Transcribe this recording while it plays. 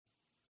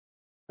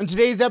On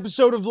today's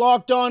episode of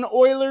Locked On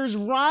Oilers,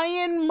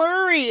 Ryan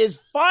Murray is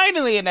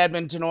finally an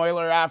Edmonton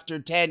Oiler after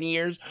 10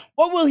 years.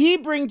 What will he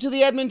bring to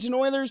the Edmonton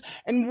Oilers,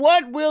 and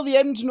what will the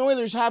Edmonton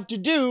Oilers have to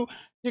do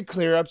to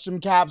clear up some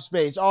cap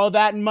space? All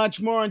that and much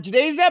more on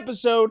today's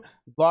episode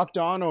of Locked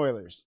On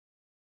Oilers.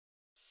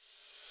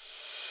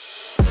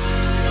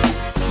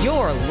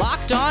 You're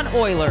Locked On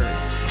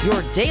Oilers,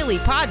 your daily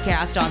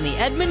podcast on the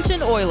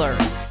Edmonton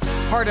Oilers.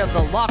 Part of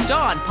the Locked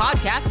On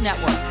Podcast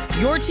Network,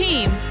 your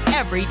team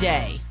every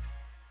day.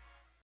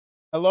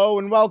 Hello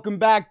and welcome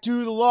back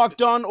to the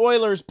Locked On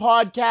Oilers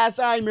podcast.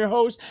 I'm your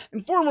host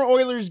and former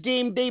Oilers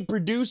game day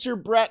producer,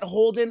 Brett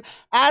Holden.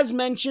 As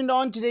mentioned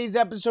on today's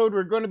episode,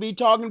 we're going to be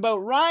talking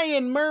about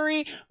Ryan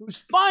Murray,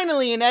 who's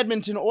finally an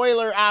Edmonton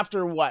Oiler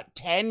after,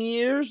 10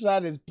 years?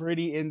 That is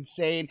pretty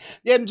insane.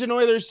 The Edmonton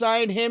Oilers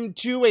signed him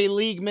to a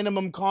league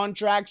minimum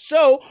contract.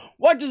 So,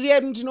 what does the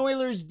Edmonton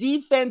Oilers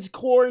defense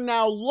core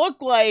now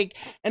look like?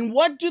 And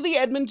what do the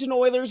Edmonton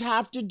Oilers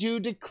have to do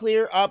to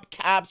clear up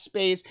cap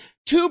space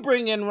to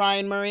bring in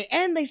Ryan Murray?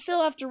 And they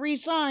still have to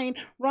re-sign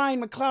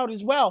Ryan McLeod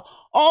as well.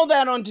 All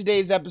that on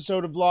today's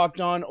episode of Locked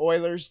On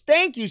Oilers.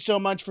 Thank you so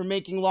much for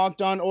making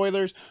Locked On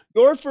Oilers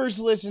your first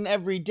listen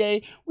every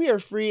day. We are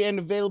free and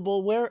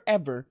available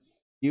wherever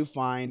you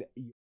find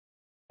your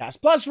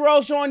podcast. Plus, we're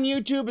also on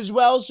YouTube as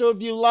well. So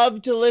if you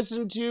love to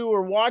listen to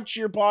or watch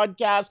your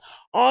podcast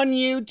on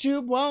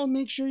YouTube, well,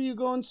 make sure you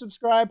go and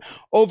subscribe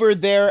over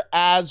there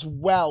as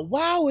well.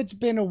 Wow, it's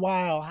been a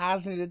while,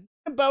 hasn't it? It's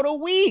been about a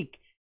week.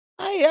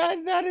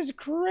 That is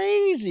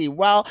crazy.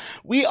 Well,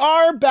 we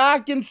are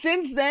back, and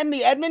since then,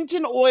 the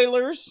Edmonton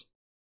Oilers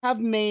have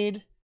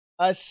made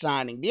a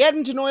signing. The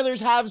Edmonton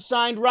Oilers have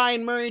signed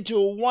Ryan Murray to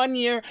a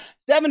one-year,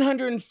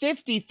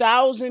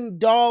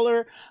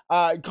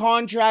 $750,000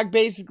 contract,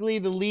 basically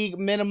the league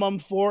minimum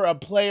for a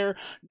player.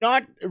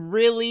 Not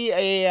really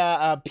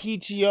a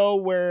PTO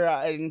where,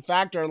 in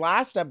fact, our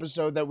last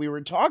episode that we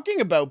were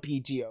talking about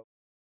PTO,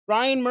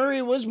 Ryan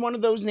Murray was one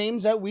of those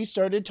names that we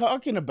started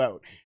talking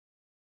about.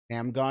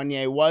 Sam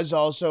Gagner was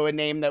also a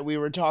name that we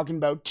were talking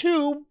about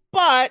too,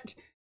 but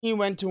he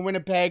went to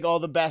Winnipeg. All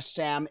the best,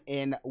 Sam,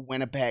 in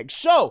Winnipeg.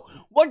 So,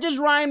 what does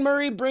Ryan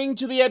Murray bring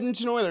to the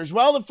Edmonton Oilers?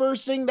 Well, the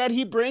first thing that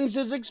he brings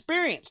is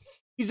experience.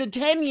 He's a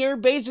 10-year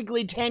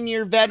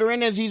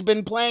veteran, as he's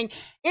been playing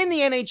in the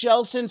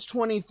NHL since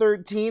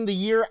 2013. The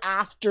year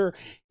after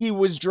he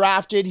was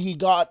drafted, he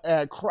got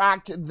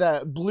cracked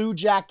the Blue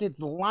Jackets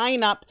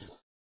lineup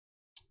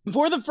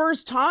for the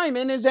first time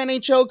in his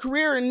NHL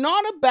career, and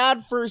not a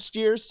bad first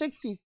year.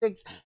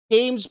 66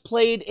 games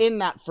played in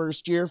that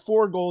first year,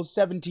 4 goals,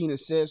 17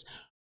 assists,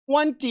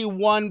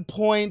 21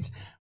 points.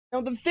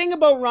 Now, the thing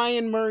about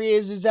Ryan Murray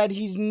is that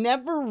he's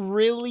never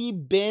really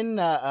been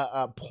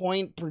a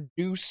point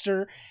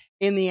producer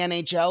in the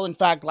NHL. In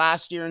fact,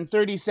 last year in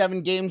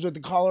 37 games with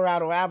the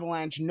Colorado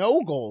Avalanche,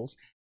 no goals,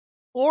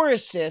 4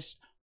 assists,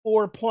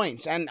 4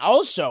 points. And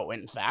also,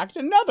 in fact,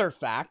 another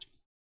fact,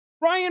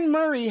 Ryan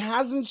Murray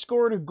hasn't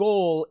scored a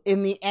goal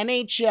in the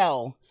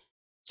NHL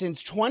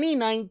since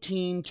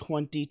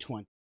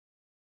 2019-2020.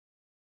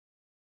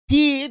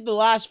 The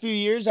last few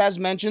years, as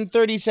mentioned,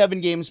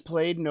 37 games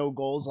played, no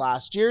goals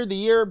last year. The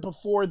year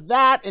before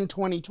that, in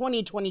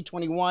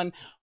 2020-2021,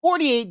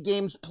 48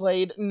 games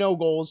played, no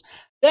goals.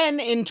 Then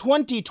in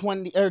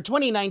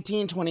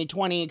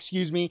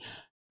 2019-2020,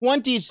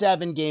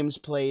 27 games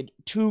played,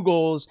 2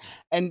 goals,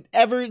 and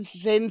ever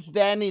since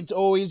then, it's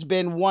always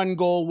been 1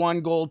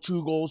 goal,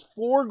 2 goals.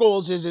 4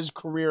 goals is his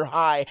career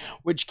high,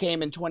 which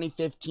came in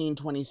 2015,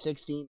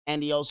 2016,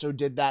 and he also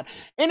did that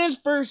in his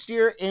first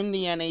year in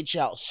the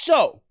NHL.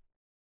 So,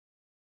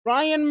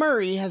 Ryan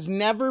Murray has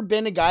never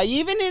been a guy,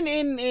 even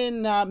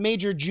in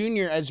Major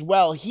Junior as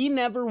well, he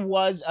never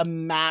was a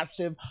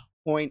massive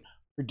point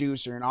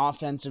producer, an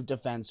offensive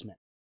defenseman.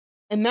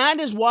 And that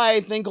is why I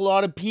think a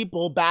lot of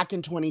people back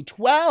in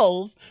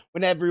 2012,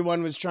 when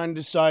everyone was trying to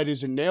decide,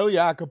 is it Nail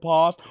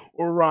Yakupov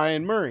or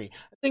Ryan Murray?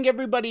 I think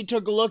everybody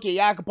took a look at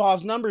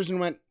Yakupov's numbers and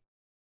went,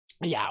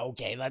 yeah,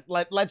 okay,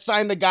 let's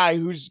sign the guy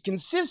who's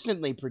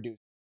consistently produced.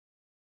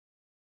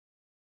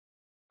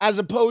 As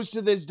opposed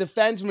to this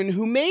defenseman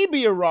who may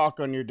be a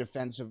rock on your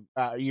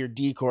your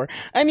D-core.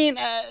 I mean,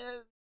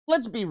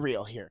 let's be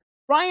real here.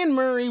 Ryan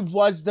Murray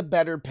was the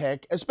better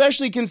pick,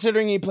 especially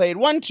considering he played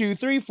 7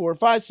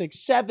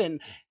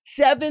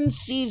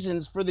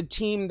 seasons for the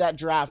team that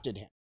drafted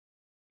him.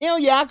 Nail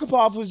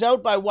Yakupov was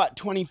out by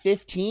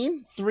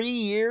 2015? 3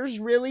 years,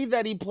 really,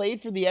 that he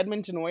played for the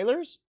Edmonton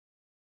Oilers?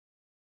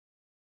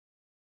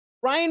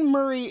 Ryan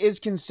Murray is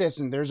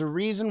consistent. There's a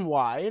reason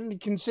why.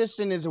 And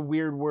consistent is a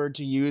weird word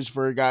to use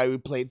for a guy who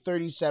played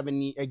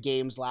 37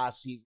 games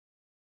last season.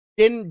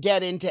 Didn't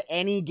get into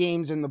any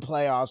games in the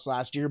playoffs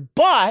last year,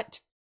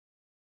 but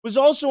was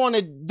also on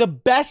the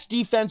best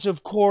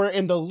defensive core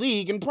in the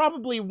league and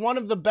probably one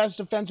of the best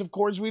defensive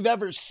cores we've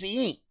ever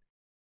seen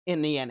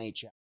in the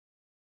NHL.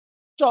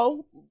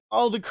 So,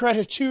 all the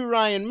credit to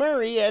Ryan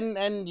Murray,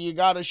 and you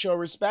got to show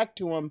respect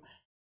to him.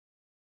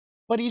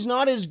 but he's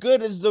not as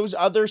good as those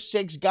other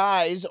 6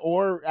 guys,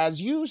 or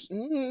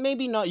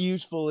maybe not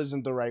useful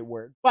isn't the right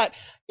word, but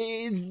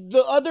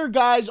the other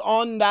guys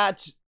on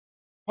that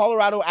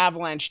Colorado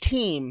Avalanche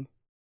team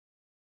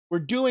were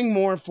doing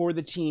more for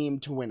the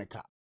team to win a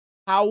cup.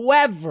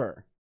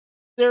 However,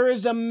 there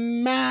is a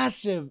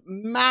massive,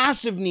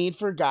 massive need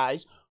for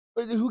guys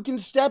who can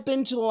step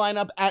into the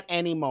lineup at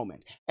any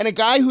moment. And a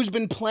guy who's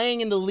been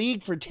playing in the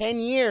league for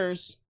 10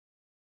 years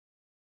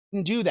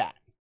can do that.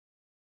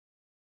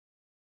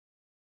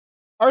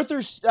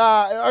 Arthur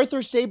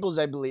Staples,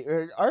 I believe.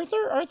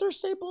 Arthur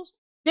Staples?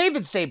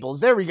 David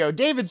Staples. There we go.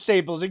 David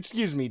Staples.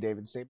 Excuse me,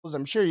 David Staples.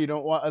 I'm sure you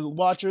don't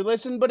watch or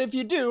listen, but if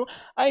you do,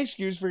 I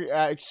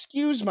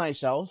excuse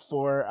myself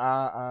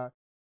for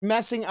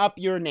messing up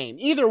your name.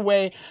 Either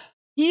way,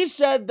 he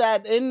said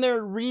that in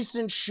their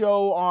recent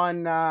show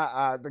on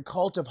the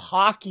Cult of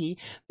Hockey,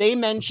 they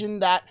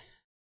mentioned that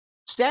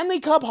Stanley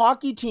Cup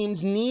hockey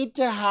teams need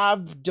to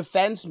have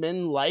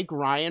defensemen like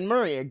Ryan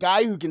Murray, a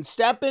guy who can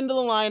step into the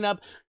lineup,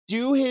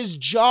 do his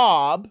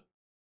job,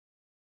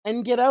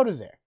 and get out of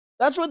there.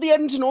 That's what the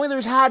Edmonton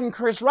Oilers had in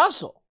Chris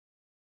Russell.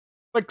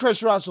 But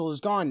Chris Russell is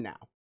gone now.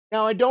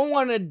 Now, I don't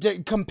want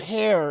to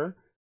compare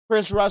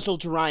Chris Russell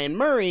to Ryan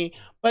Murray,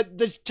 but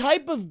the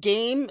type of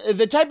game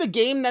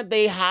that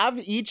they have,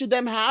 each of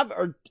them have,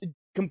 are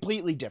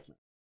completely different.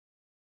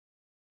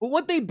 But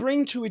what they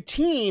bring to a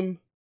team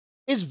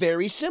is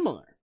very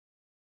similar.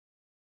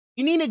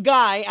 You need a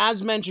guy,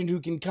 as mentioned, who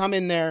can come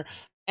in there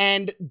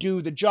and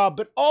do the job,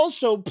 but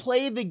also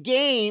play the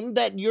game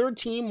that your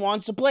team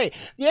wants to play.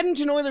 The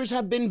Edmonton Oilers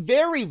have been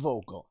very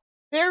vocal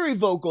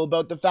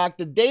about the fact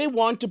that they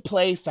want to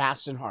play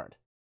fast and hard.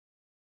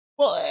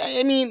 Well,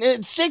 I mean,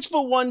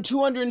 6'1",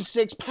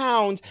 206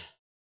 pounds.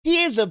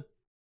 He is a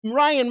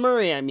Ryan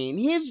Murray. I mean,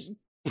 he is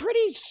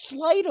pretty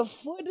slight of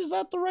foot. Is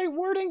that the right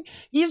wording?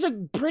 He's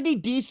a pretty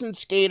decent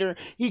skater.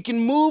 He can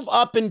move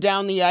up and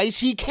down the ice.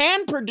 He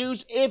can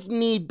produce if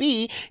need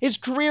be. His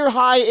career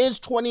high is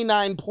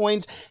 29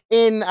 points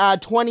in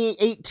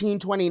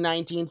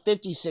 2018-2019,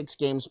 56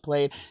 games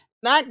played.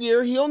 That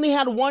year, he only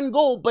had 1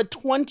 goal, but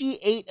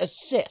 28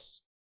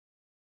 assists.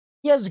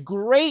 He has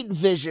great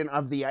vision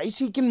of the ice.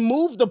 He can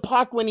move the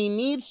puck when he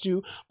needs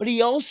to, but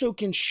he also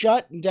can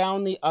shut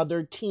down the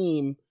other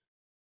team,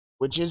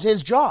 which is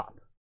his job.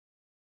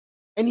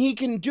 And he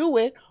can do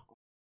it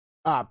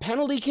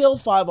penalty kill,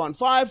 5-on-5,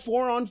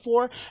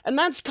 4-on-4. And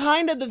that's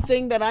kind of the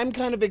thing that I'm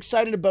kind of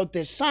excited about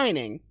this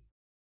signing,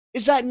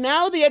 is that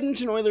now the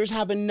Edmonton Oilers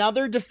have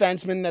another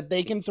defenseman that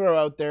they can throw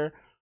out there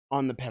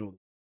on the penalty,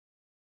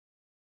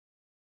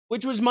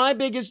 which was my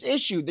biggest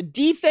issue. The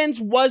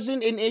defense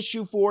wasn't an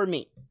issue for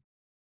me.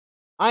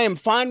 I am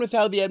fine with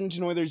how the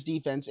Edmonton Oilers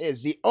defense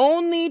is. The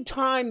only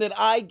time that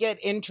I get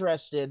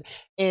interested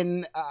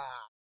in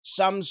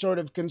some sort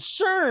of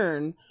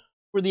concern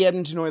for the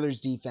Edmonton Oilers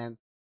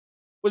defense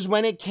was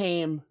when it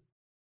came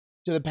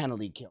to the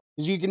penalty kill.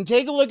 Because you can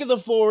take a look at the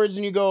forwards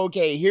and you go,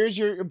 okay, here's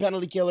your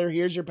penalty killer,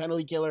 here's your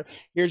penalty killer,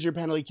 here's your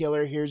penalty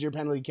killer, here's your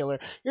penalty killer.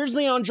 Here's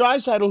Leon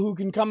Draisaitl, who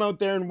can come out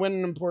there and win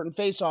an important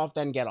face-off,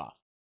 then get off.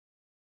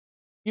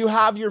 You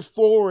have your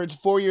forwards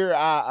for your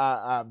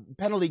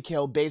penalty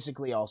kill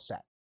basically all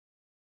set.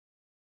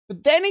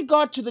 But then it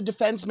got to the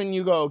defenseman.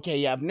 You go, okay,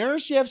 you have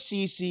Nurse, you have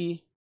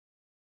Ceci,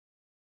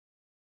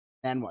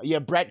 then what? You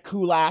have Brett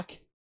Kulak,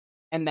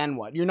 and then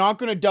what? You're not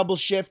going to double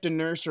shift a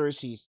Nurse or a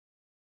Ceci.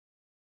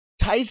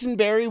 Tyson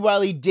Barrie,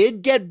 while he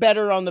did get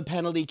better on the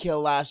penalty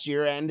kill last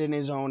year and in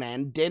his own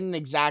end, didn't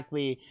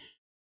exactly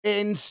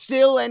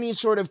instill any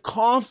sort of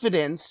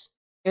confidence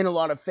in a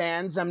lot of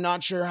fans. I'm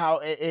not sure how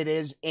it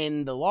is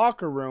in the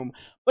locker room,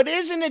 but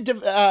isn't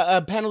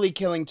a penalty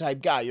killing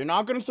type guy. You're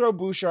not going to throw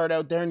Bouchard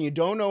out there, and you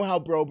don't know how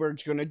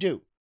Broberg's going to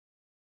do.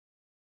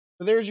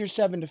 So there's your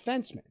 7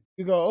 defensemen.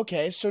 You go,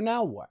 okay, so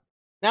now what?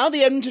 Now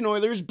the Edmonton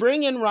Oilers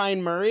bring in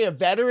Ryan Murray, a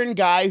veteran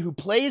guy who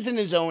plays in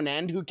his own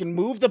end, who can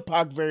move the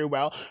puck very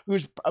well,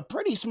 who's a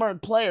pretty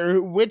smart player,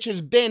 which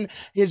has been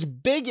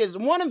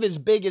one of his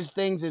biggest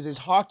things is his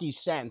hockey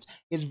sense,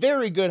 his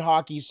very good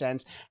hockey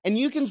sense. And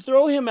you can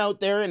throw him out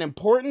there in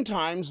important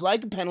times,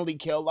 like a penalty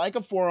kill, like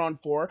a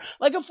 4-on-4,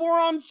 like a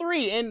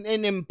 4-on-3,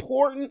 in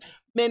important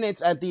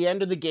minutes at the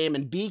end of the game,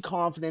 and be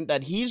confident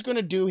that he's going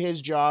to do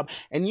his job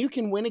and you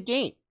can win a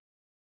game.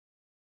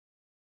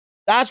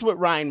 That's what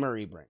Ryan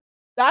Murray brings.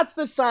 That's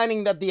the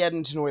signing that the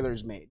Edmonton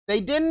Oilers made.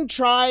 They didn't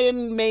try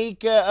and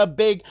make a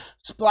big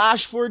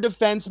splash for a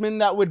defenseman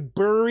that would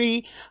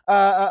bury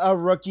a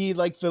rookie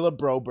like Philip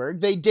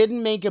Broberg. They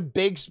didn't make a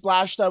big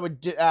splash that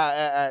would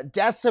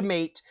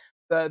decimate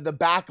the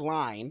back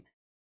line.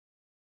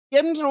 The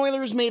Edmonton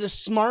Oilers made a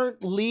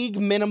smart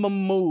league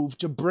minimum move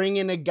to bring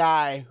in a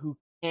guy who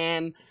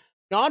can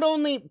not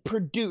only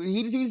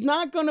produce, he's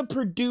not going to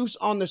produce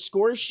on the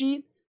score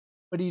sheet,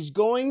 but he's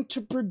going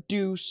to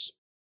produce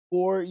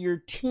for your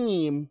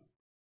team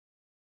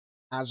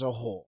as a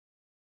whole.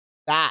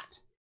 That's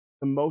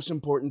the most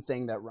important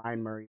thing that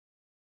Ryan Murray.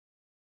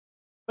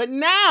 But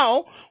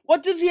now,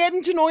 what does the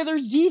Edmonton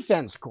Oilers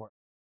defense corps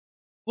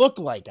look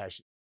like?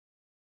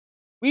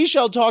 We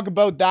shall talk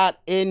about that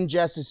in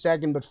just a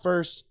second, but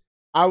first,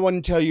 I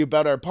want to tell you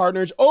about our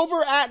partners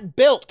over at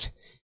Built.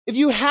 If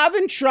you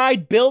haven't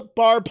tried Built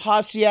Bar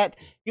Puffs yet,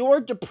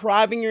 you're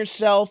depriving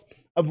yourself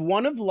of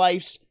one of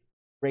life's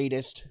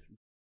greatest.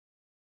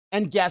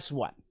 And guess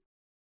what?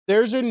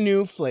 There's a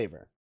new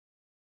flavor.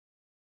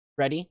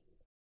 Ready?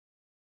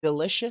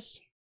 Delicious.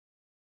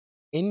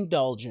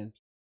 Indulgent.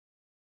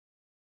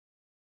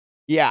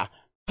 Yeah.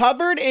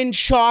 Covered in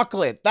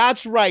chocolate.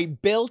 That's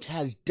right. Built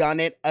has done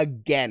it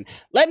again.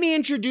 Let me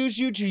introduce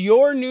you to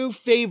your new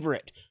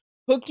favorite.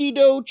 Cookie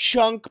dough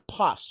chunk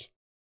puffs.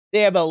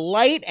 They have a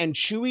light and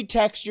chewy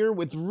texture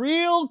with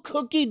real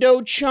cookie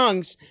dough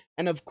chunks,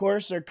 and of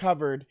course they're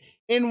covered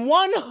in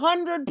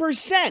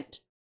 100%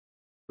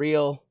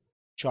 real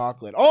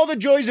chocolate. All the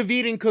joys of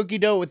eating cookie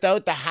dough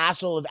without the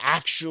hassle of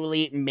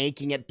actually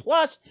making it.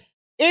 Plus,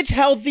 it's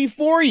healthy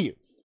for you.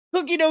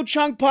 Cookie dough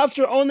chunk puffs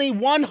are only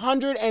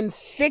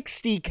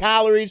 160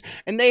 calories,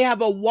 and they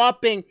have a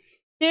whopping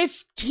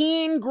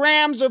 15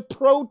 grams of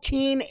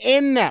protein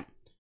in them.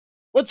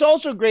 What's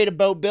also great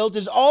about Built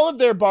is all of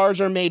their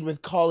bars are made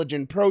with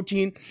collagen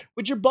protein,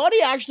 which your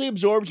body actually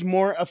absorbs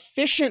more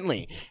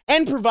efficiently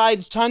and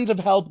provides tons of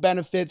health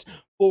benefits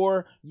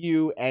for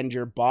you and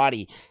your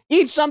body.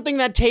 Eat something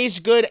that tastes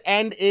good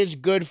and is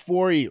good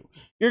for you.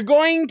 You're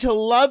going to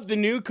love the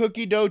new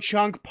cookie dough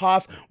chunk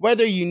puff,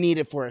 whether you need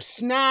it for a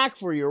snack,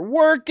 for your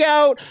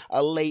workout,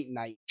 a late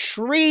night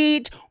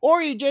treat,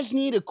 or you just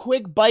need a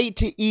quick bite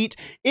to eat.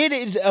 It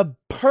is a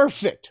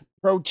perfect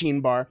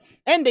protein bar,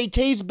 and they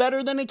taste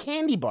better than a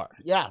candy bar.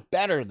 Yeah,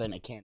 better than a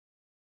candy.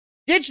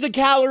 Ditch the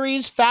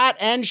calories, fat,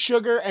 and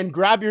sugar, and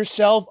grab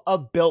yourself a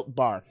Built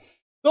bar.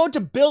 Go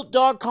to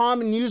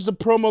Built.com and use the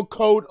promo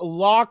code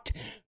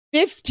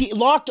LOCKED15,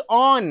 locked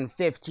on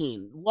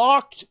 15,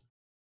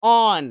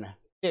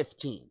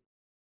 15,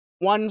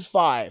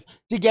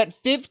 to get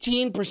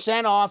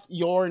 15% off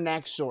your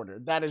next order.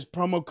 That is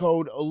promo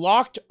code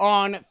locked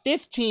on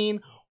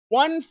 15,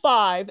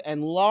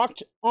 and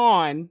locked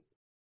on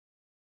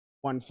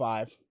 15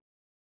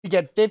 to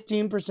get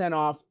 15%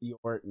 off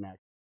your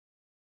next.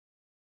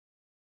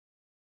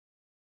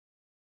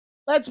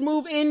 Let's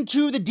move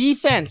into the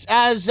defense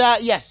as,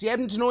 yes, the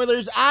Edmonton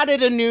Oilers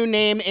added a new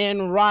name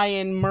in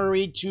Ryan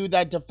Murray to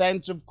that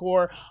defensive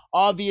core.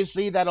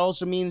 Obviously, that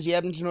also means the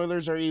Edmonton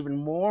Oilers are even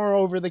more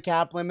over the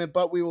cap limit,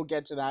 but we will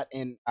get to that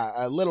in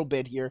a little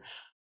bit here.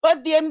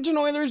 But the Edmonton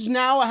Oilers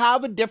now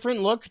have a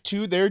different look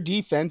to their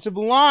defensive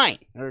line.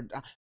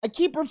 I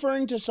keep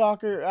referring to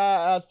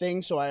soccer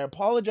things, so I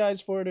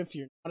apologize for it if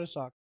you're not a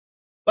soccer.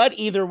 But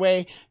either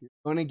way, you're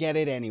going to get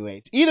it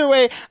anyways. Either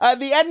way,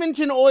 the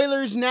Edmonton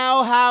Oilers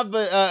now have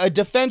a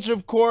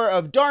defensive core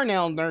of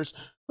Darnell Nurse,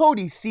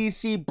 Cody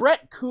Ceci,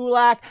 Brett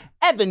Kulak,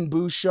 Evan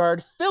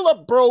Bouchard,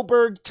 Philip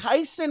Broberg,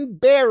 Tyson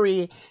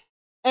Barrie,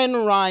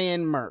 and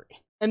Ryan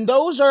Murray. And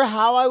those are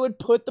how I would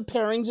put the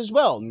pairings as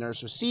well.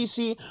 Nurse with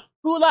Ceci,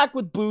 Kulak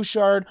with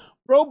Bouchard,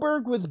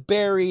 Broberg with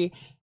Barrie,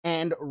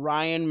 and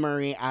Ryan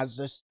Murray as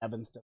the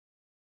seventh.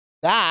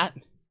 That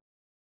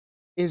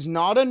is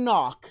not a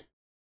knock,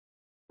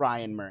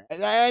 Ryan Murray.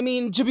 I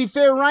mean, to be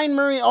fair, Ryan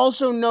Murray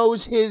also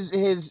knows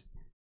his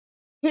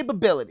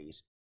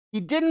capabilities. He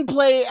didn't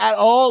play at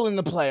all in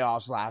the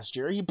playoffs last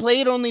year. He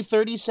played only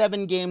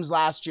 37 games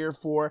last year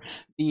for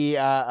the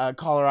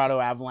Colorado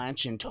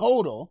Avalanche in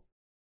total.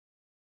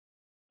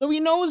 So he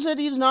knows that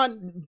he's not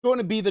going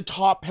to be the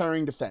top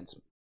pairing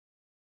defenseman.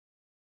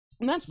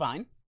 And that's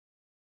fine.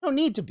 No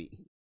need to be.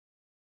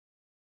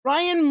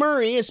 Ryan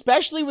Murray,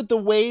 especially with the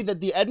way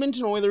that the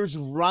Edmonton Oilers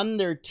run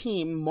their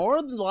team,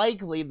 more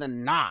likely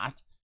than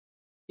not,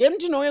 the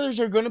Edmonton Oilers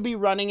are going to be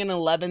running an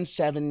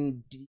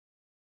 11-7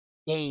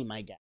 game,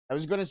 I guess. I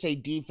was going to say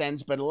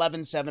defense, but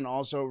 11-7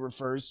 also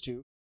refers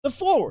to the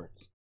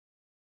forwards.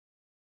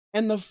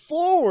 And the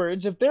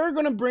forwards, if they're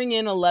going to bring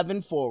in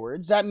 11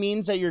 forwards, that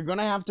means that you're going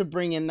to have to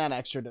bring in that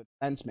extra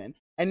defenseman.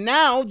 And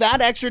now,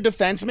 that extra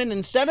defenseman,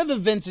 instead of a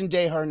Vincent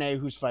Desharnais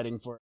who's fighting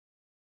for it,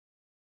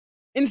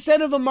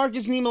 instead of a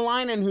Marcus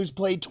Niemelainen who's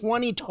played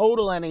 20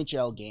 total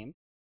NHL games,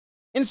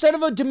 instead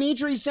of a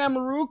Dmitry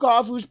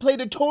Samorukov who's played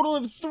a total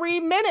of 3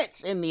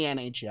 minutes in the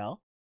NHL,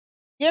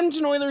 the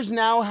Edmonton Oilers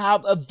now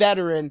have a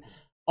veteran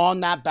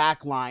on that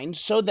back line,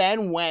 so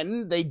then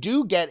when they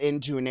do get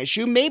into an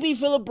issue, maybe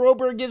Philip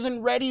Broberg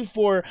isn't ready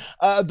for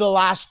the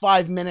last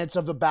 5 minutes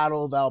of the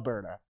Battle of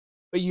Alberta.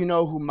 But you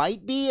know who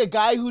might be? A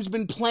guy who's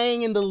been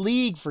playing in the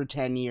league for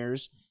 10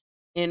 years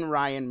in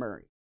Ryan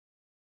Murray.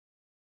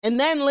 And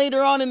then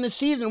later on in the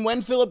season,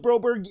 when Philip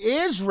Broberg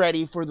is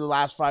ready for the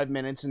last 5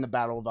 minutes in the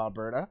Battle of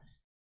Alberta,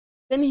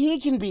 then he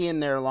can be in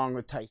there along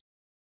with Tyson.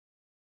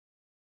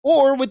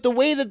 Or with the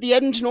way that the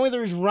Edmonton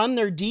Oilers run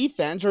their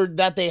defense, or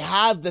that they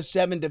have the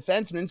 7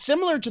 defensemen,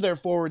 similar to their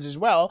forwards as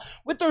well.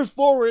 With their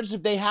forwards,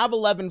 if they have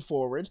 11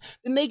 forwards,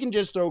 then they can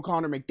just throw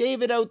Connor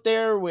McDavid out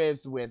there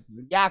with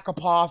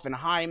Yakupov and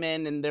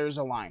Hyman, and there's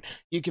a line.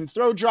 You can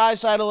throw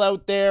Draisaitl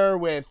out there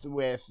with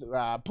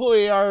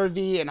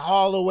Puljujarvi and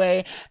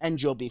Holloway, and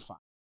you'll be fine.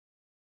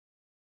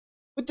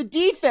 With the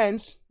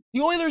defense, the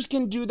Oilers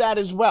can do that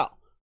as well.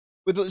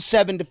 With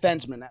 7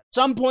 defensemen. At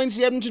some points,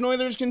 the Edmonton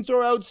Oilers can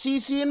throw out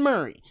Ceci and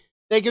Murray.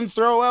 They can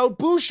throw out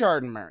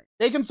Bouchard and Murray.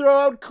 They can throw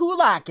out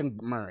Kulak and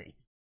Murray.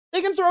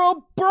 They can throw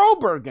out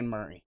Broberg and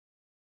Murray.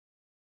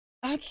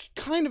 That's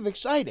kind of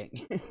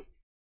exciting.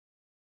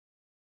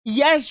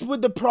 Yes,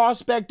 with the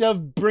prospect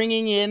of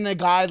bringing in a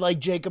guy like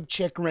Jacob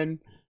Chychrun,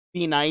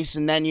 be nice,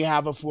 and then you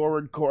have a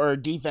forward core, or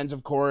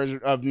defensive core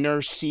of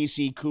Nurse,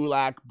 Ceci,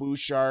 Kulak,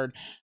 Bouchard,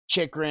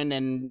 Chychrun,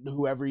 and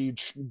whoever you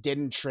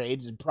didn't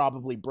trade,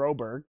 probably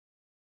Broberg.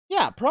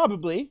 Yeah,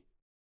 probably.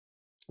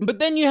 But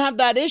then you have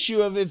that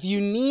issue of if you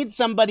need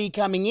somebody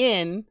coming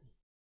in,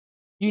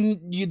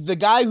 the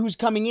guy who's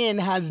coming in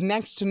has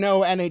next to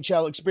no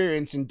NHL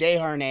experience in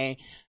Desharnais,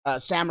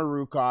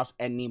 Samorukov,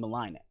 and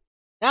Niemelainen.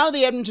 Now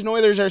the Edmonton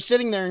Oilers are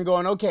sitting there and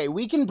going, okay,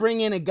 we can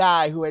bring in a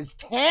guy who has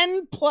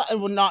 10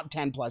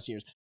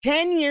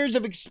 years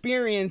of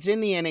experience in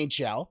the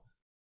NHL,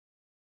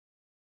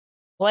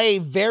 play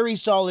very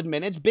solid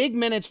minutes, big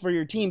minutes for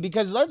your team,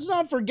 because let's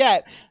not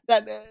forget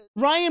that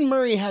Ryan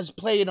Murray has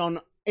played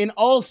in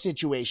all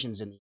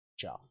situations in the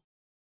NHL.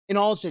 In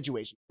all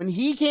situations. When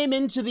he came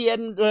into the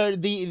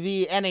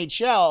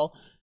NHL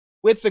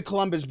with the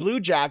Columbus Blue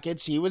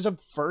Jackets, he was a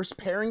first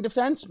pairing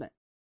defenseman.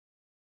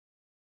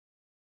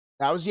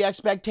 That was the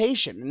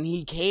expectation, and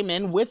he came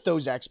in with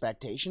those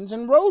expectations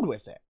and rode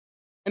with it,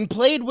 and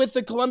played with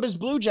the Columbus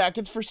Blue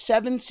Jackets for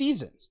 7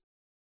 seasons.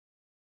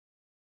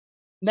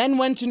 Then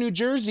went to New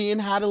Jersey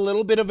and had a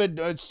little bit of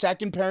a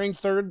second pairing,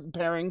 third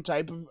pairing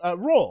type of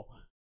role.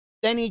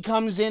 Then he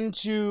comes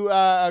into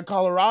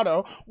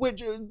Colorado,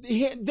 which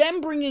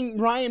them bringing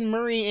Ryan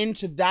Murray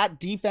into that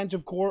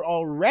defensive core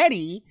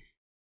already,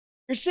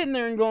 you're sitting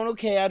there and going,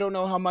 okay, I don't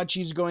know how much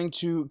he's going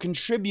to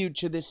contribute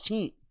to this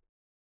team,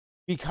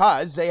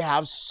 because they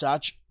have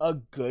such a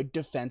good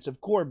defensive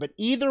core. But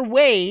either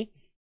way,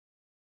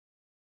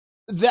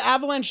 the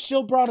Avalanche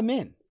still brought him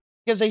in,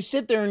 because they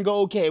sit there and go,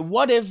 okay,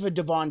 what if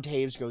Devon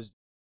Toews goes down?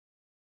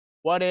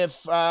 What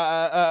if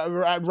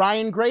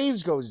Ryan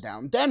Graves goes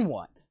down? Then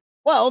what?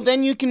 Well,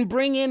 then you can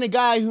bring in a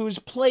guy who's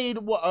played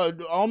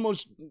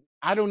almost,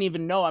 I don't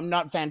even know, I'm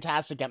not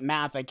fantastic at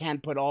math. I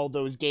can't put all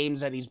those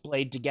games that he's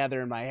played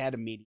together in my head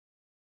immediately.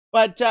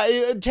 But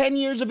 10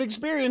 years of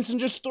experience, and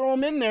just throw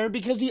him in there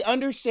because he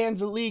understands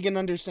the league and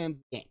understands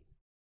the game.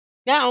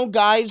 Now,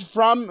 guys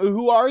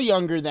who are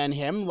younger than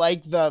him,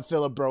 like the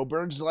Philip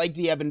Brobergs, like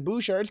the Evan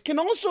Bouchards, can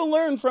also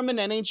learn from an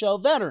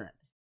NHL veteran.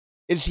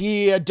 Is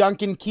he a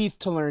Duncan Keith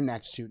to learn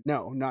next to?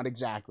 No, not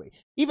exactly.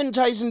 Even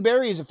Tyson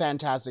Barrie is a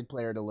fantastic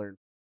player to learn.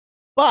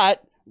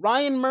 But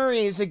Ryan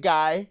Murray is a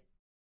guy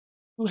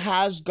who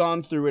has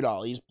gone through it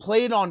all. He's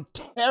played on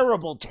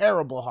terrible,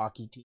 terrible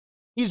hockey teams.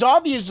 He's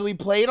obviously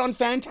played on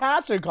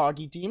fantastic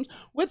hockey teams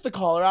with the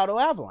Colorado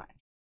Avalanche.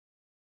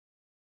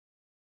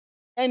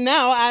 And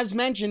now, as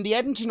mentioned, the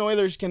Edmonton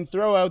Oilers can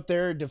throw out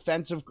their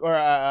defensive, or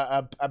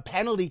a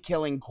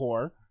penalty-killing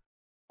core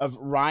of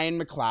Ryan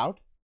McLeod,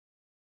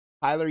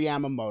 Tyler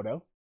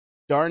Yamamoto,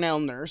 Darnell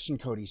Nurse, and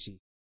Cody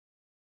Ceci.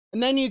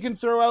 And then you can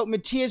throw out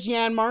Matthias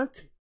Janmark,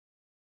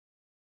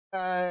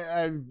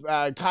 I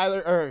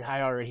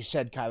already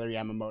said Kyler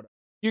Yamamoto.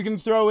 You can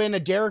throw in a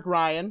Derek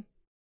Ryan,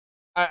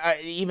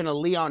 even a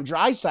Leon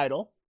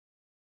Draisaitl,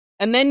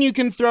 and then you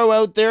can throw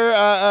out there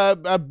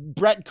a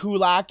Brett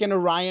Kulak and a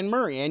Ryan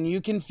Murray, and you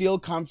can feel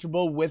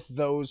comfortable with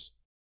those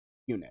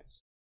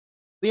units.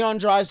 Leon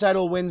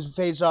Draisaitl wins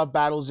face-off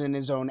battles in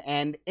his own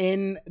end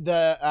in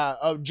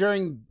the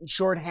during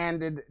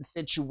shorthanded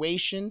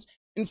situations.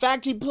 In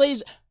fact, he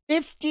plays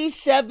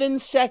 57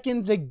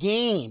 seconds a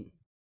game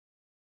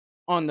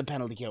on the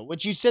penalty kill,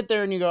 which you sit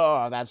there and you go,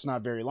 oh, that's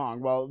not very long.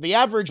 Well, the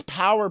average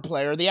power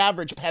player, the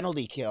average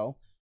penalty kill,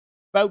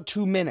 about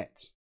 2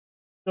 minutes.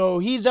 So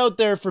he's out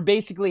there for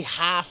basically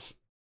half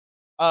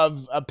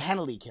of a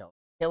penalty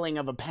killing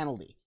of a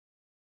penalty.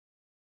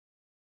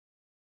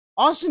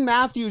 Austin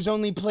Matthews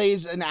only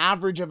plays an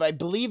average of, I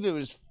believe it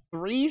was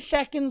 3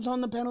 seconds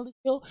on the penalty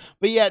kill,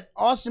 but yet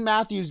Austin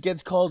Matthews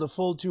gets called a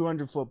full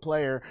 200-foot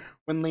player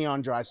when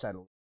Leon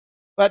Draisaitl.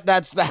 But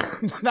that's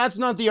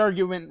not the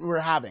argument we're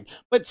having.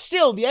 But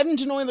still, the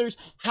Edmonton Oilers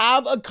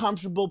have a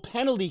comfortable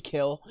penalty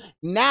kill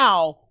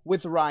now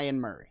with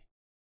Ryan Murray.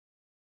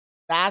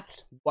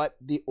 That's what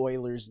the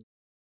Oilers need.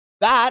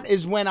 That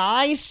is when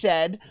I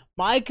said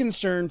my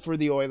concern for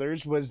the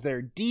Oilers was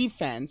their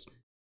defense.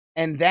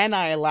 And then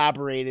I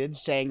elaborated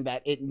saying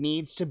that it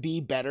needs to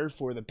be better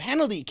for the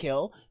penalty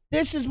kill.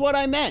 This is what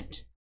I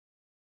meant.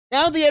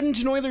 Now the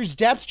Edmonton Oilers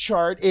depth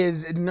chart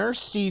is Nurse,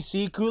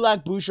 Ceci,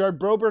 Kulak, Bouchard,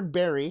 Broberg,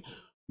 Barrie,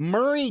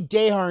 Murray,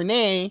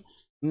 Desharnais,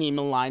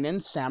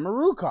 Niemelainen,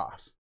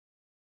 Samorukov.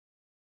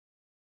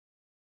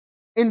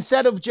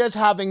 Instead of just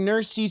having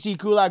Nurse, Ceci,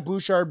 Kulak,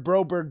 Bouchard,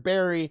 Broberg,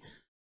 Barrie,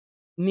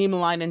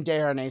 Niemelainen,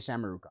 Desharnais,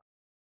 Samorukov,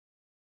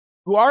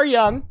 who are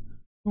young,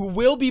 who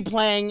will be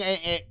playing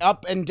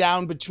up and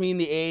down between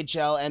the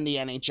AHL and the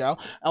NHL.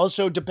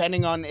 Also,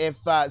 depending on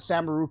if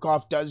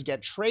Samorukov does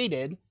get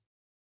traded,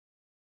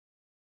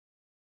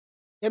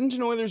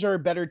 Edmonton Oilers are a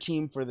better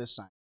team for this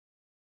sign.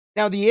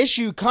 Now, the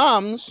issue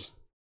comes,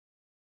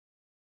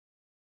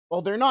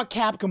 well, they're not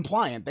cap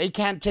compliant. They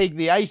can't take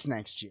the ice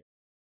next year.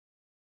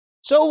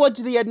 So what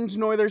do the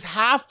Edmonton Oilers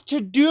have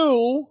to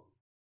do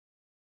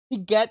to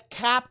get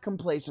cap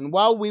complacent?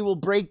 Well, we will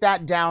break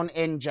that down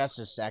in just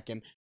a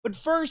second. But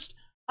first,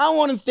 I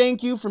want to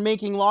thank you for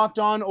making Locked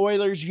On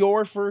Oilers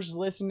your first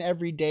listen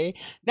every day.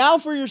 Now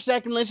for your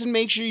second listen,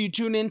 make sure you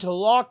tune in to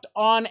Locked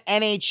On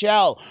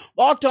NHL.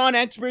 Locked On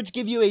experts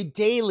give you a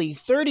daily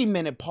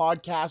 30-minute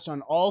podcast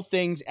on all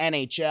things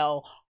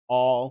NHL,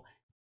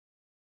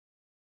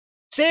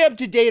 Stay up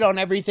to date on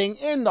everything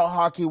in the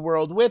hockey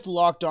world with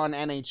Locked On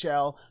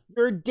NHL,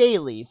 your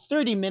daily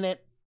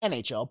 30-minute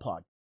NHL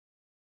podcast.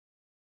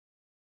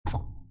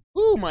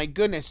 Oh my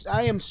goodness,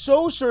 I am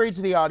so sorry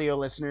to the audio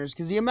listeners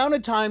because the amount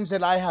of times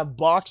that I have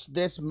boxed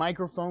this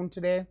microphone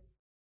today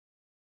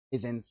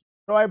is insane.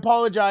 So I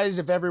apologize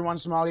if every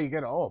once in a while you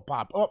get, oh,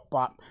 pop.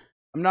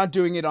 I'm not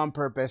doing it on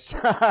purpose.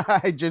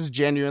 I just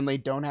genuinely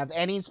don't have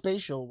any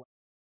spatial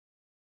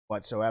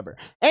whatsoever.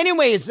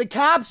 Anyways, the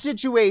cap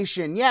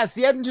situation. Yes,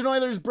 the Edmonton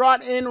Oilers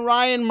brought in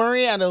Ryan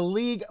Murray at a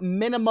league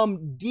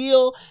minimum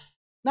deal.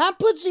 That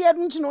puts the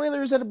Edmonton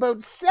Oilers at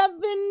about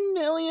 $7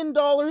 million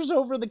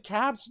over the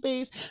cap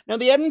space. Now,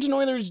 the Edmonton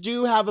Oilers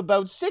do have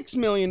about $6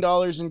 million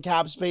in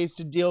cap space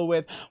to deal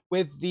with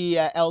the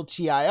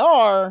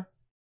LTIR.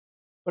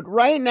 But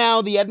right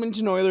now, the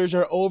Edmonton Oilers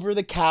are over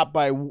the cap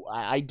by,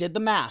 I did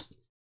the math.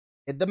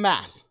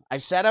 I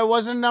said I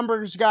wasn't a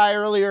numbers guy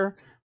earlier,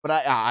 but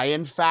I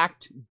in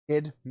fact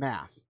did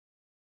math.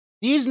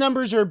 These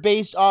numbers are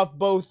based off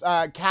both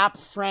Cap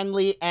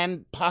Friendly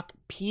and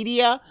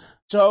Puckpedia.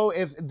 So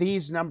if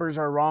these numbers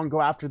are wrong,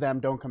 go after them.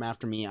 Don't come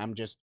after me. I'm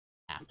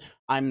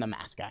the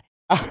math guy.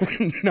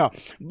 No,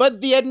 but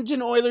the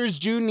Edmonton Oilers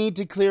do need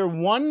to clear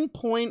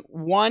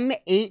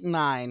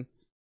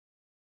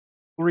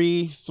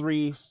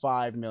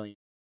 $1.189,335 million.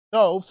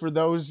 So for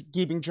those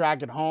keeping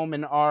track at home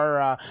and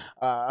are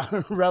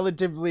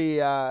relatively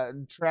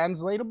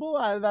translatable,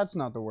 that's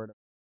not the word.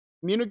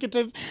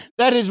 Communicative.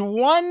 That is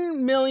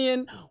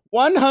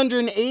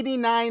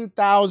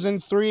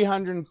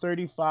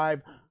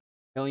 $1,189,335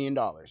 million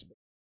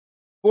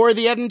for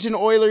the Edmonton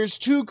Oilers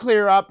to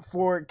clear up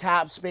for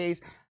cap space.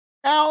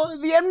 Now,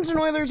 the Edmonton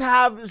Oilers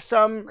have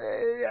some,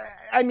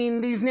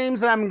 these names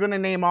that I'm going to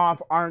name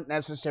off aren't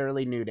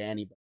necessarily new to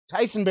anybody.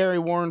 Tyson Barrie,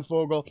 Warren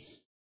Foegele,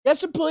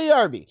 Jesse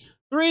Puljujarvi.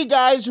 Three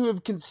guys who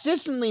have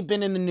consistently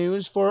been in the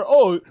news for,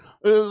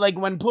 like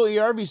when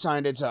Puljujarvi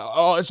signed, it's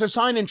a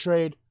sign and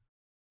trade.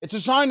 It's a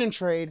sign and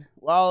trade.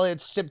 Well,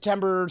 it's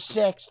September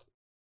 6th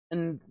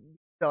and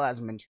still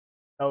hasn't been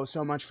traded.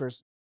 So much for...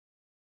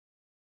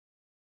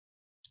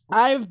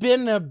 I've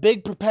been a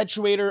big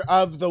perpetuator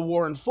of the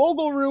Warren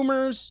Foegele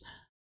rumors.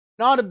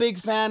 Not a big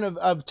fan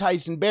of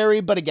Tyson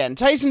Barrie, but again,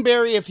 Tyson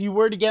Barrie, if he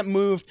were to get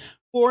moved,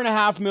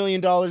 $4.5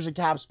 million of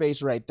cap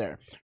space right there.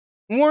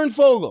 Warren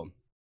Foegele,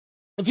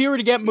 if he were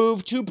to get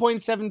moved,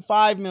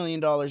 $2.75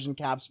 million in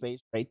cap space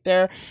right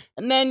there.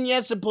 And then,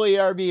 yes, a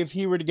Puljujarvi, if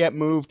he were to get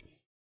moved,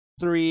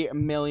 $3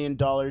 million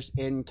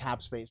in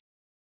cap space.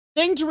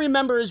 Thing to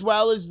remember as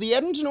well is the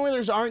Edmonton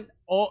Oilers aren't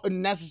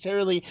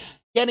necessarily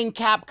getting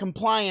cap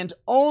compliant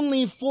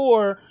only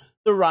for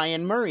the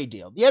Ryan Murray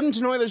deal. The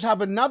Edmonton Oilers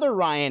have another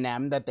Ryan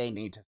M that they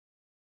need to.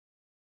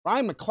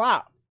 Ryan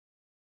McLeod.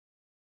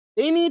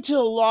 They need to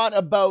allot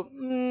about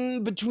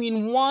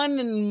between $1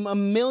 and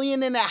 $1.5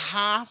 million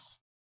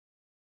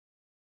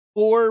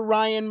for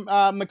Ryan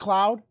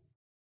McLeod,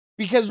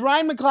 because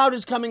Ryan McLeod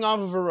is coming off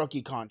of a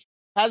rookie contract.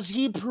 Has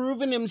he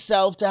proven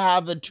himself to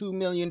have a $2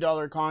 million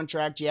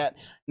contract yet?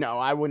 No,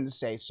 I wouldn't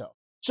say so.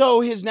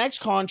 So his next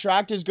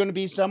contract is going to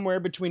be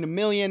somewhere between $1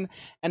 million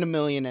and $1.5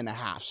 million.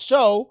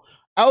 So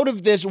out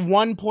of this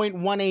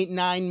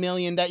 $1.189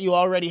 million that you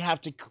already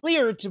have to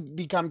clear to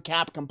become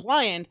cap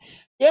compliant,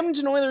 the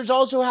Edmonton Oilers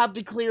also have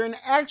to clear an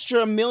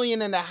extra $1.5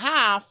 million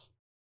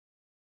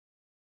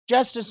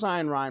just to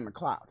sign Ryan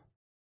McLeod.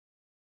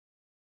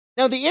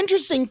 Now, the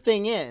interesting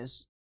thing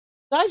is,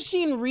 I've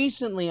seen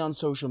recently on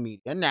social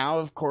media, now,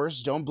 of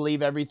course, don't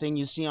believe everything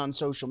you see on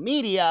social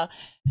media,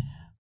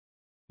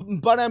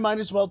 but I might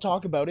as well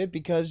talk about it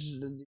because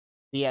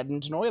the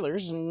Edmonton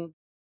Oilers and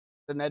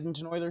the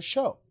Edmonton Oilers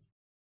show.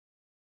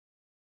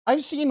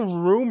 I've seen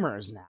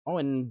rumors now,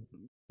 and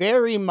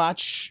very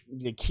much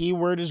the key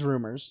word is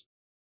rumors,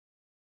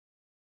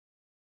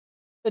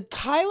 that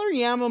Kailer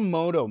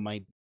Yamamoto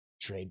might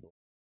trade.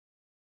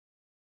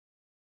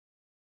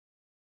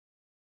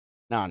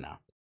 No.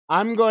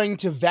 I'm going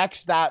to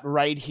vex that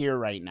right here,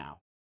 right now.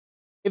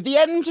 If the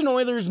Edmonton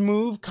Oilers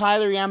move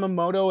Kailer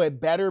Yamamoto, it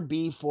better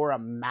be for a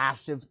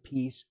massive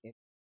piece.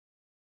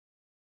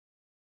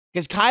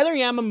 Because Kailer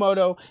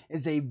Yamamoto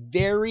is a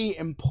very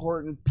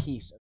important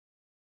piece of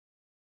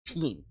the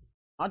team.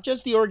 Not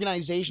just the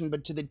organization,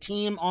 but to the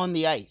team on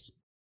the ice.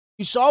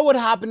 You saw what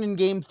happened in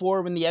Game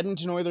 4 when the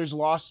Edmonton Oilers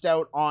lost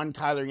out on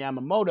Kailer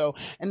Yamamoto,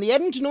 and the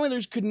Edmonton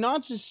Oilers could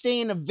not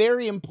sustain a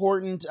very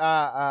important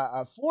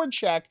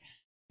forecheck.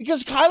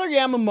 Because Kailer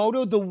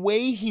Yamamoto, the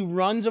way he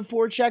runs a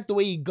forecheck, the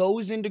way he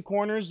goes into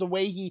corners, the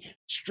way he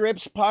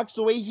strips pucks,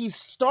 the way he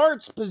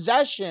starts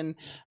possession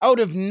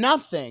out of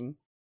nothing,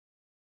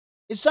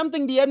 is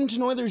something the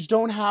Edmonton Oilers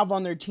don't have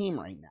on their team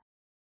right now.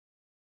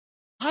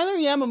 Tyler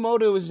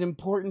Yamamoto is an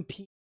important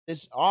piece of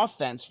this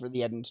offense for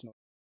the Edmonton Oilers.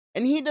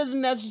 And he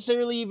doesn't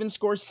necessarily even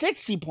score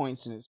 60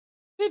 points in his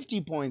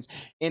 50 points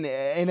in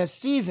a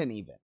season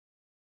even.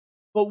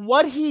 But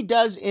what he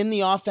does in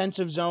the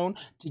offensive zone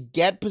to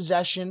get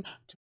possession,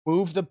 to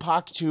move the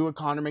puck to a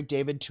Connor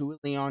McDavid, to a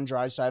Leon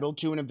Draisaitl,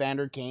 to an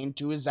Evander Kane,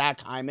 to a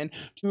Zach Hyman,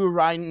 to a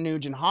Ryan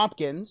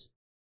Nugent-Hopkins,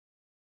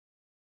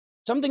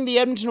 something the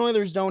Edmonton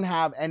Oilers don't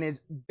have and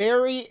is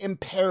very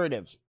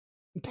imperative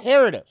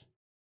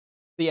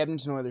the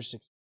Edmonton Oilers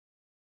success.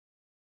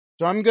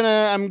 So I'm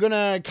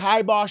gonna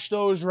kibosh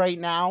those right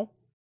now.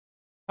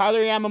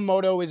 Tyler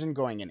Yamamoto isn't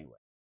going anywhere.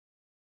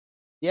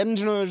 The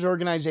Edmonton Oilers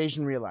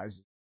organization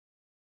realizes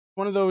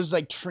one of those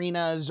like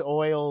Trina's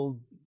oil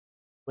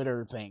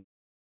Twitter thing.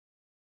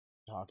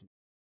 Talking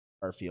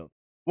Garfield.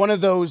 One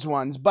of those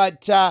ones.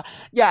 But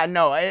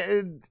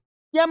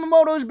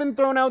Yamamoto's been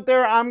thrown out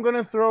there. I'm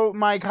gonna throw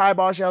my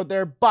kibosh out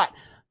there. But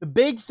the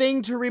big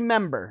thing to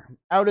remember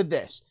out of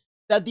this,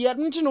 that the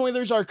Edmonton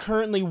Oilers are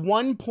currently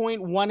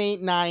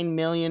 $1.189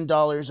 million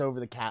over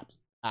the cap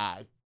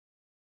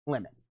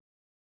limit.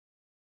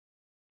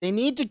 They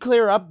need to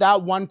clear up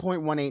that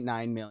 $1.189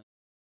 million.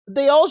 But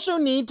they also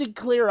need to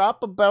clear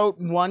up about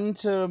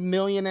 $1 to $1.5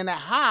 million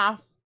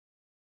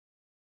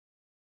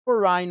for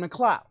Ryan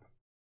McLeod.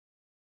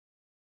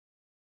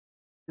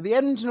 Did the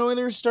Edmonton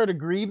Oilers start a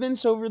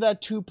grievance over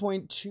that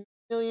 $2.2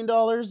 million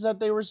that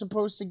they were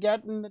supposed to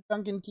get in the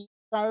Duncan Keith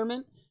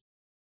retirement?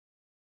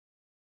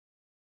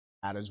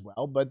 That as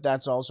well, but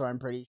that's also, I'm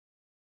pretty sure,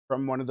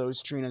 from one of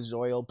those Trina's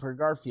oil per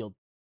Garfield.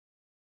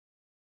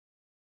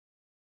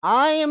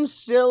 I am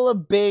still a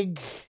big,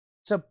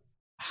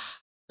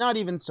 not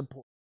even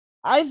support.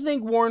 I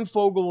think Warren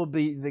Fogle will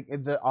be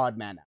the odd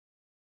man out.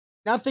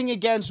 Nothing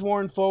against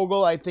Warren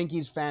Fogle. I think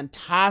he's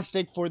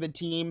fantastic for the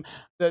team.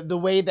 The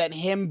way that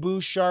him,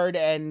 Bouchard,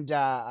 and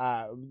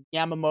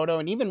Yamamoto,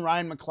 and even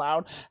Ryan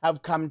McLeod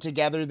have come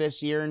together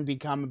this year and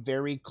become a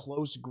very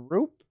close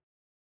group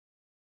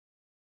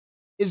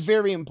is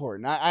very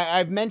important.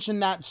 I've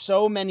mentioned that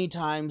so many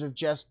times of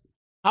just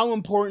how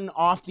important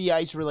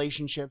off-the-ice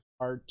relationships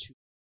are to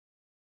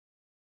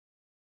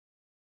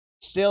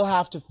still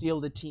have to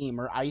field a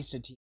team or ice a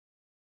team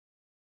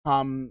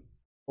come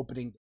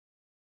opening day.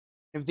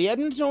 If the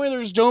Edmonton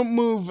Oilers don't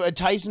move a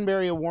Tyson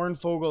Barrie, a Warren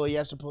Fogle, a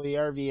Jesse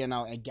Puljujarvi, and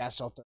I guess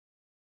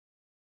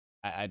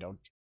I don't.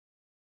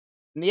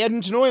 And the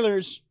Edmonton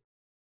Oilers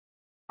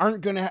aren't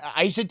going to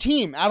ice a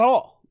team at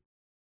all.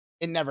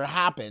 It never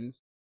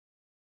happens.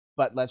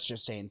 But let's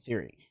just say in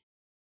theory.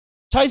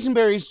 Tyson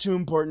Barrie is too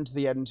important to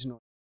the Edmonton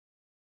Oilers.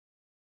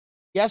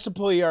 Jesse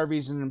Puljujarvi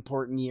is an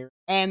important year,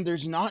 and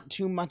there's not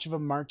too much of a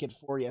market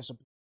for Jesse.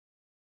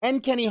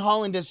 And Kenny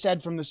Holland has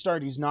said from the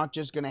start he's not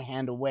just going to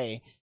hand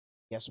away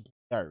Jesse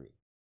Puljujarvi.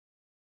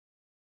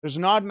 There's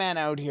an odd man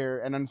out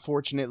here, and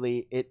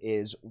unfortunately, it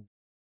is.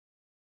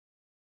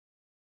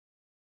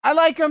 I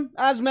like him,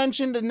 as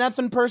mentioned,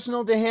 nothing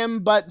personal to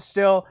him, but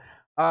still,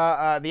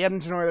 the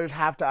Edmonton Oilers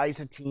have to ice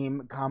a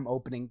team come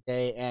opening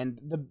day, and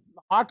the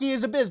hockey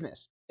is a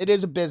business. It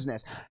is a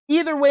business.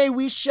 Either way,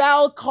 we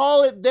shall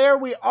call it there.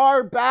 We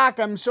are back.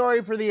 I'm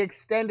sorry for the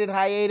extended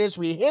hiatus.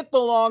 We hit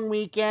the long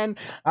weekend.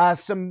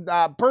 Some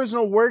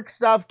personal work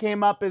stuff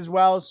came up as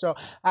well, so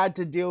I had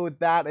to deal with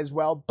that as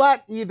well.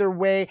 But either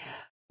way,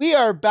 we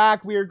are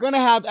back. We are going to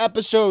have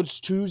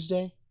episodes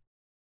Tuesday,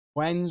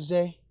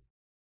 Wednesday,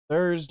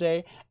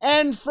 Thursday,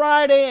 and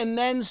Friday, and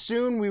then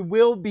soon we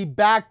will be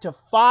back to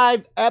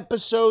 5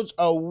 episodes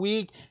a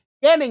week,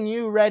 getting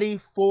you ready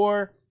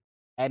for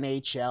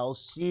NHL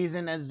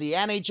season, as the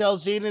NHL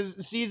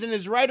season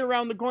is right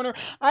around the corner.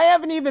 I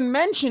haven't even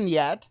mentioned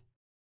yet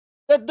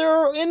that there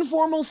are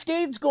informal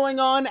skates going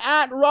on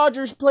at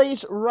Rogers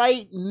Place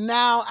right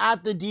now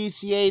at the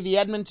DCA. The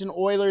Edmonton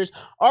Oilers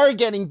are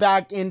getting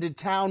back into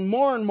town.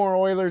 More and more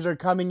Oilers are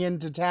coming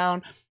into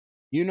town.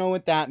 You know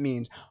what that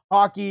means.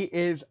 Hockey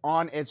is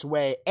on its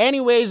way.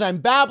 Anyways, I'm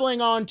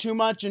babbling on too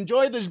much.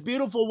 Enjoy this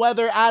beautiful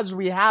weather as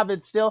we have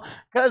it still,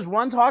 because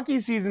once hockey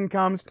season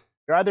comes,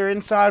 you're either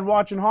inside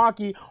watching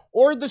hockey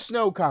or the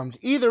snow comes.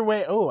 Either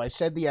way, oh, I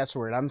said the S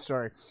word. I'm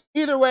sorry.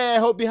 Either way, I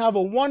hope you have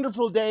a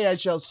wonderful day. I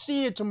shall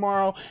see you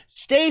tomorrow.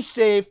 Stay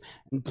safe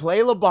and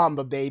play La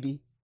Bamba,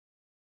 baby.